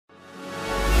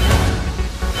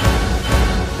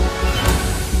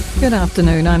Good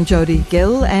afternoon, I'm Jodie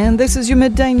Gill and this is your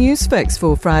Midday News Fix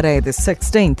for Friday the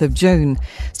 16th of June.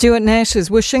 Stuart Nash is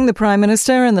wishing the Prime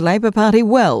Minister and the Labour Party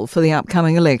well for the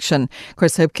upcoming election.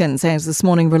 Chris Hipkins has this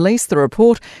morning released the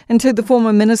report into the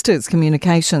former Minister's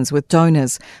communications with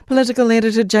donors. Political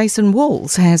editor Jason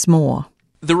Walls has more.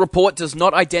 The report does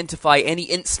not identify any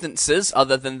instances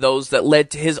other than those that led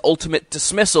to his ultimate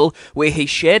dismissal where he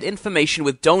shared information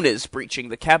with donors breaching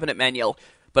the cabinet manual.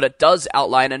 But it does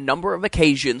outline a number of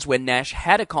occasions where Nash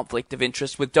had a conflict of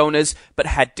interest with donors but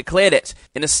had declared it.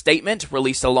 In a statement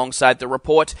released alongside the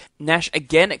report, Nash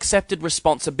again accepted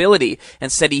responsibility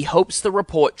and said he hopes the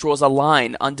report draws a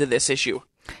line under this issue.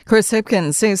 Chris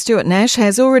Hipkins says Stuart Nash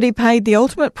has already paid the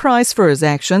ultimate price for his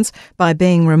actions by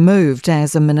being removed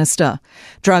as a minister.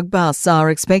 Drug busts are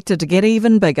expected to get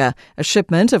even bigger. A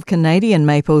shipment of Canadian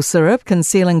maple syrup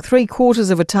concealing 3/4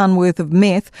 of a tonne worth of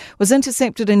meth was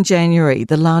intercepted in January,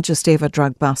 the largest ever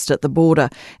drug bust at the border.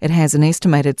 It has an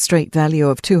estimated street value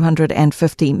of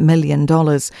 $250 million.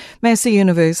 Massey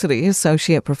University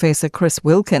Associate Professor Chris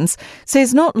Wilkins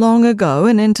says not long ago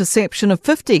an interception of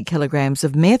 50 kilograms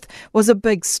of meth was a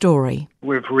big story.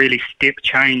 We've really step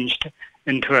changed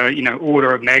into a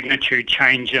order of magnitude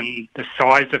change in the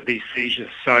size of these seizures.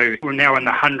 So we're now in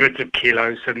the hundreds of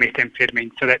kilos of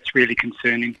methamphetamine, so that's really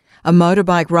concerning. A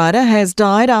motorbike rider has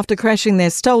died after crashing their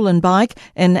stolen bike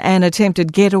in an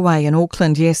attempted getaway in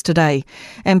Auckland yesterday.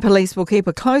 And police will keep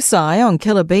a close eye on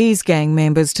Killer Bees gang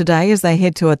members today as they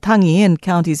head to Atangi in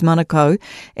Counties Manukau.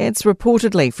 It's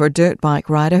reportedly for a dirt bike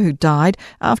rider who died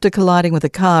after colliding with a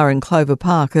car in Clover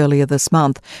Park earlier this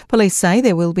month. Police say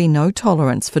there will be no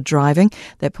tolerance for driving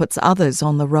that puts others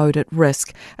on the road at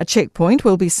risk. A checkpoint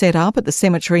will be set up at the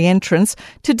cemetery entrance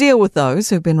to deal with those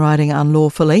who've been riding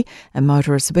unlawfully, and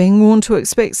motorists are being warned to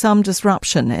expect some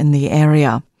disruption in the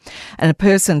area. And a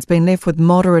person's been left with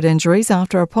moderate injuries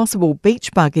after a possible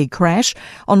beach buggy crash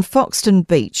on Foxton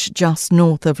Beach, just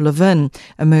north of Levin.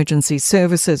 Emergency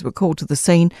services were called to the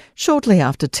scene shortly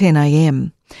after 10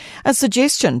 a.m. A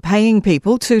suggestion paying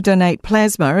people to donate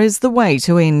plasma is the way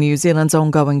to end New Zealand's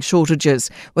ongoing shortages.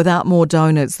 Without more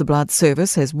donors, the Blood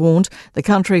Service has warned the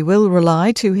country will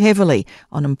rely too heavily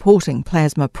on importing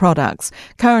plasma products.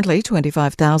 Currently,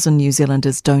 25,000 New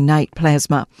Zealanders donate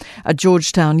plasma. A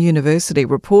Georgetown University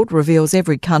report reveals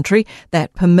every country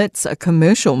that permits a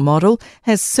commercial model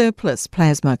has surplus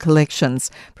plasma collections.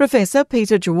 Professor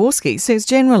Peter Jaworski says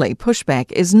generally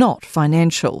pushback is not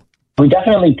financial. We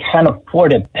definitely can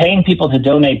afford it. Paying people to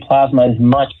donate plasma is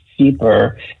much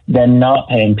cheaper than not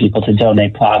paying people to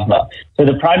donate plasma. So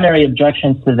the primary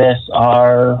objections to this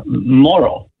are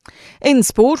moral. In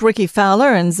sport, Ricky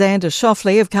Fowler and Xander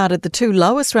Schauffele have carded the two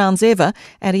lowest rounds ever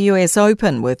at a US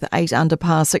Open with 8 under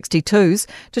par 62s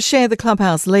to share the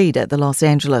clubhouse lead at the Los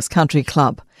Angeles Country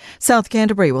Club. South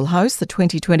Canterbury will host the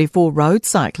 2024 Road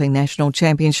Cycling National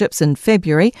Championships in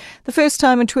February, the first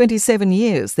time in 27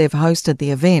 years they've hosted the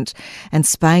event. And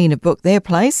Spain have booked their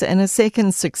place in a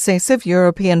second successive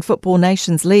European Football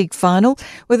Nations League final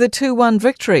with a 2-1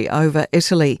 victory over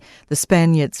Italy. The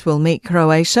Spaniards will meet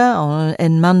Croatia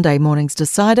in Monday morning's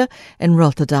decider in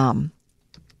Rotterdam.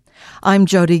 I'm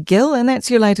Jodie Gill and that's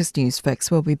your latest news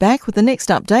fix. We'll be back with the next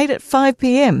update at 5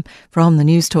 p.m. from the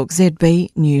Newstalk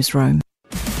ZB newsroom.